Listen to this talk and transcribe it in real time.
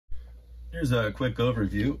Here's a quick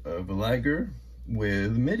overview of a Liger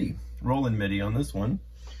with MIDI, Roland MIDI on this one.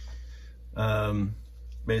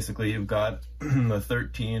 Basically you've got a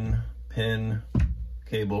 13-pin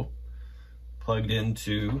cable plugged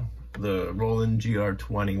into the Roland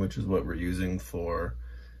GR-20, which is what we're using for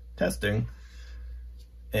testing.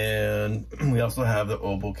 And we also have the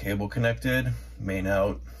oval cable connected, main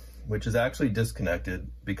out, which is actually disconnected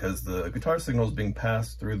because the guitar signal is being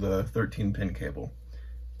passed through the 13-pin cable.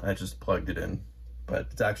 I just plugged it in, but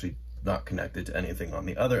it's actually not connected to anything on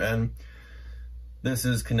the other end. This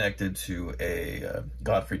is connected to a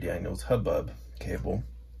Godfrey Daniels hubbub cable,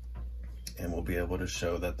 and we'll be able to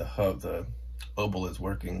show that the oval is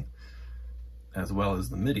working as well as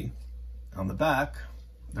the MIDI. On the back,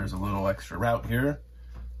 there's a little extra route here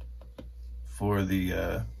for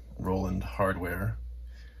the Roland hardware,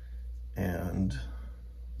 and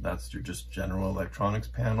that's your just general electronics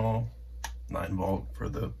panel, 9-volt for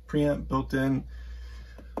the preamp built in.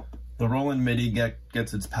 The Roland MIDI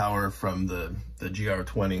gets its power from the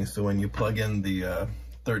GR-20, so when you plug in the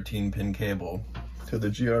 13-pin cable to the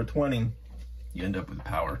GR-20, you end up with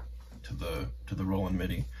power to the Roland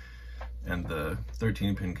MIDI. And the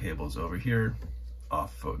 13-pin cable is over here,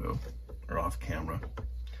 off photo or off camera,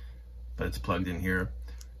 but it's plugged in here.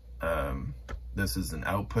 This is an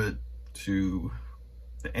output to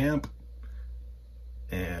the amp,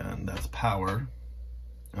 and that's power.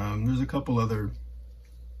 There's a couple other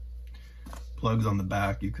plugs on the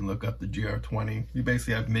back. You can look up the GR-20. You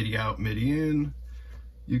basically have MIDI out, MIDI in.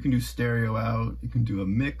 You can do stereo out. You can do a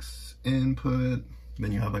mix input.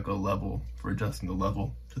 Then you have like a level for adjusting the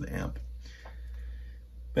level to the amp.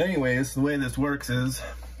 But anyways, the way this works is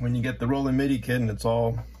when you get the Roland MIDI kit and it's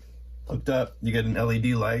all hooked up, you get an LED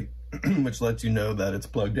light which lets you know that it's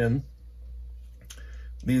plugged in.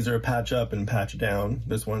 These are patch up and patch down.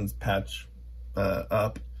 This one's patch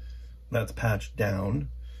up, that's patch down.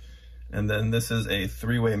 And then this is a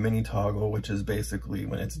 3-way mini toggle, which is basically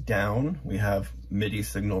when it's down, we have MIDI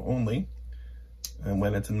signal only. And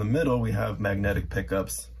when it's in the middle, we have magnetic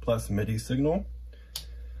pickups plus MIDI signal.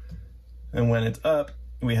 And when it's up,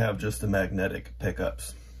 we have just the magnetic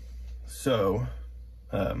pickups. So,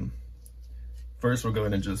 first we're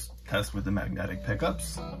going to just test with the magnetic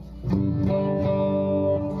pickups.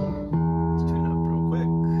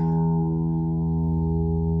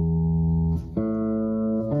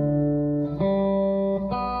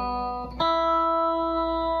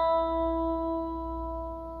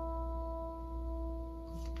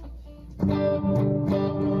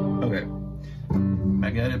 Okay,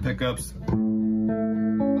 magnetic pickups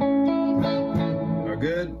are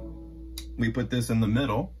good. We put this in the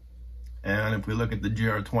middle, and if we look at the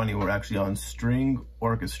GR-20, we're actually on string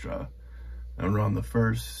orchestra, and we're on the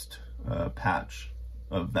first patch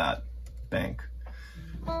of that bank.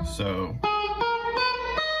 So,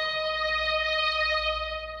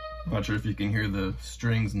 I'm not sure if you can hear the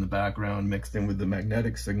strings in the background mixed in with the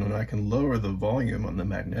magnetic signal, and I can lower the volume on the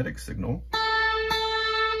magnetic signal.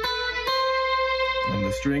 And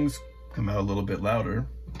the strings come out a little bit louder.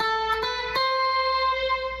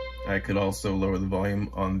 I could also lower the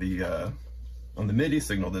volume on the MIDI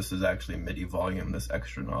signal. This is actually MIDI volume, this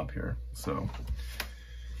extra knob here. So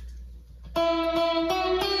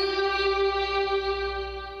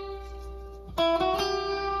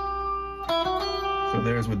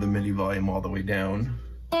there's with the MIDI volume all the way down.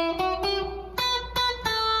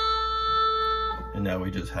 And now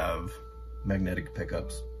we just have magnetic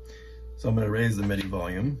pickups. So I'm going to raise the MIDI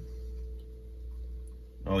volume.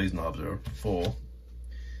 All these knobs are full.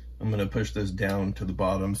 I'm going to push this down to the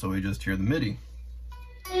bottom so we just hear the MIDI.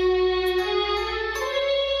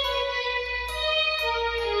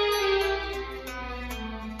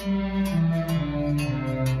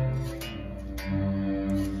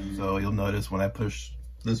 So you'll notice when I push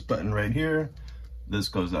this button right here, this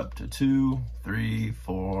goes up to 2, 3,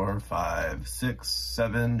 4, 5, 6,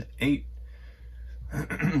 7, 8.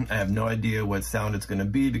 I have no idea what sound it's going to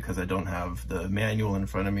be because I don't have the manual in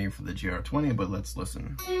front of me for the GR-20, but let's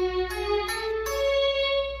listen.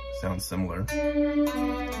 Sounds similar. A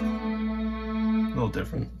little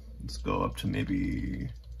different. Let's go up to maybe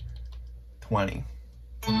 20.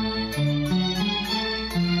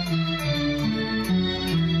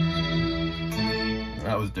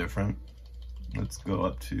 That was different. Let's go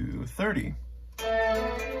up to 30.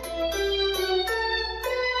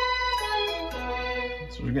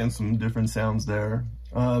 So we're getting some different sounds there.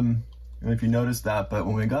 And if you noticed that, but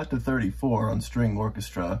when we got to 34 on string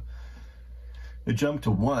orchestra, it jumped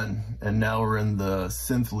to 1, and now we're in the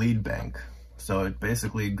synth lead bank. So it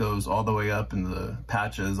basically goes all the way up in the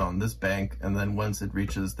patches on this bank, and then once it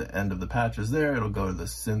reaches the end of the patches there, it'll go to the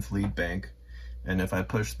synth lead bank. And if I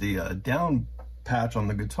push the down patch on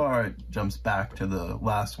the guitar, it jumps back to the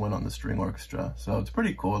last one on the string orchestra. So it's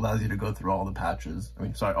pretty cool. It allows you to go through all the patches.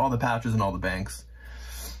 All the patches and all the banks.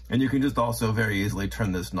 And you can just also very easily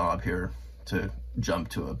turn this knob here to jump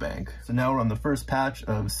to a bank. So now we're on the first patch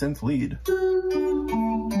of synth lead.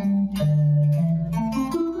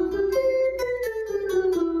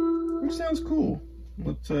 Which sounds cool.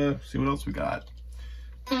 Let's see what else we got.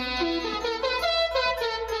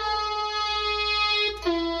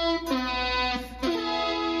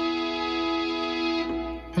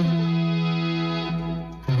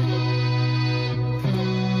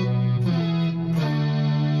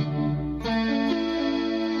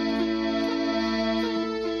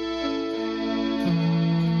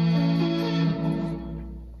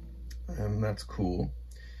 That's cool.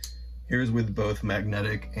 Here's with both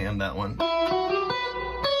magnetic and that one.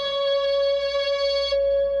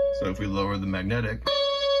 So if we lower the magnetic,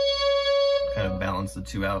 kind of balance the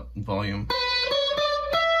two out in volume.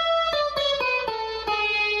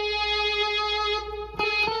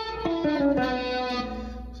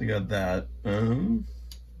 So you got that.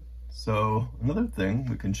 So another thing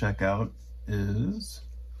we can check out is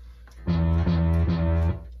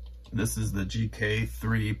this is the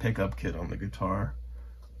GK3 pickup kit on the guitar.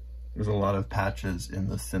 There's a lot of patches in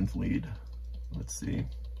the synth lead. Let's see.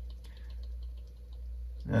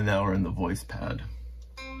 And now we're in the voice pad.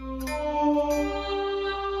 So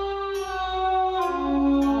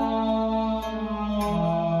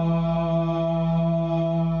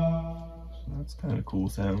that's kind of cool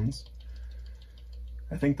sounds.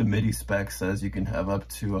 I think the MIDI spec says you can have up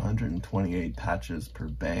to 128 patches per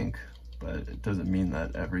bank, but it doesn't mean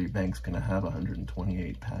that every bank's gonna have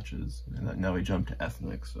 128 patches. And now we jump to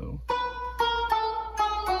ethnic, so.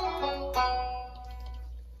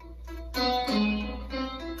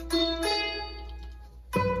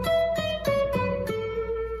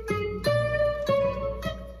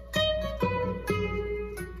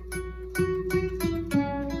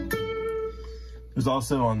 There's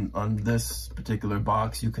also on this particular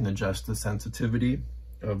box, you can adjust the sensitivity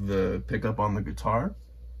of the pickup on the guitar.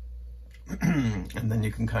 And then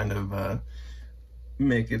you can kind of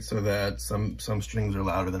make it so that some strings are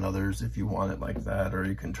louder than others if you want it like that, or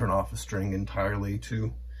you can turn off a string entirely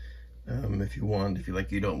too, if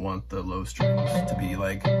you don't want the low strings to be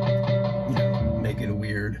like, making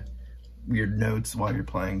weird notes while you're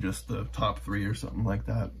playing just the top three or something like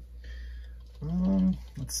that.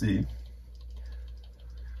 Let's see.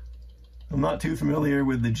 I'm not too familiar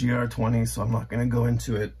with the GR-20, so I'm not going to go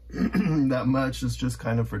into it that much. It's just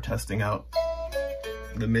kind of for testing out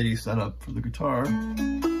the MIDI setup for the guitar.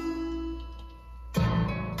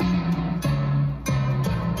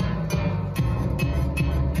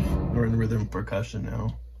 We're in rhythm percussion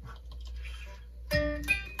now.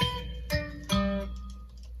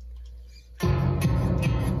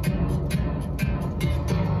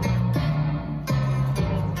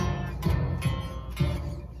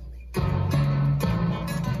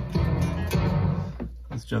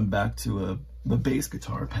 Jump back to the bass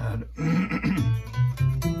guitar pad. Can't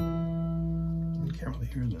really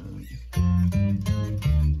hear that.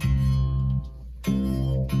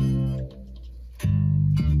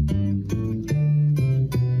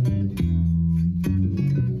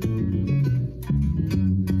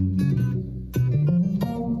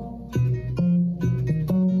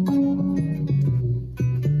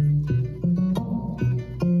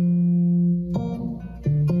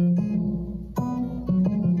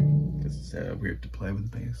 Weird to play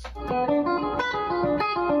with bass.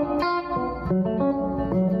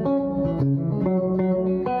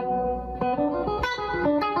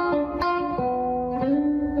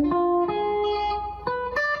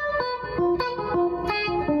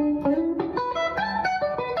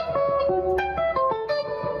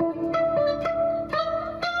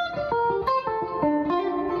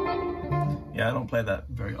 Yeah, I don't play that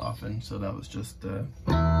very often, so that was just from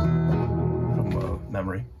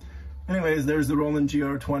memory. Anyways, there's the Roland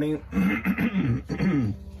GR-20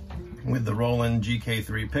 with the Roland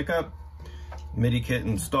GK3 pickup, MIDI kit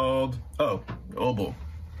installed. Oh, the oboe.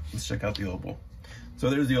 Let's check out the oboe. So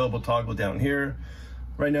there's the oboe toggle down here.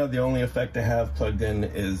 Right now, the only effect I have plugged in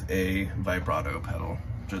is a vibrato pedal,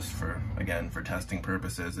 just for, again, for testing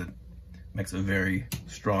purposes. It makes a very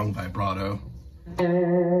strong vibrato.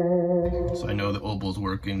 So I know the oboe's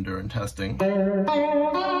working during testing.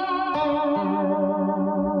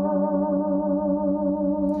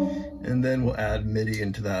 And then we'll add MIDI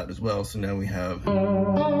into that as well. So now we have, I don't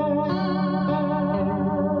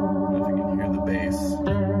know if you can hear the bass.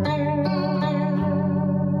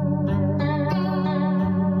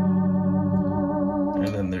 And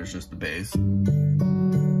then there's just the bass.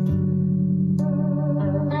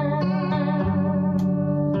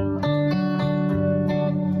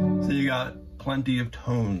 So you got plenty of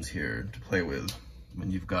tones here to play with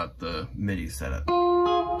when you've got the MIDI set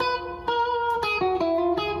up.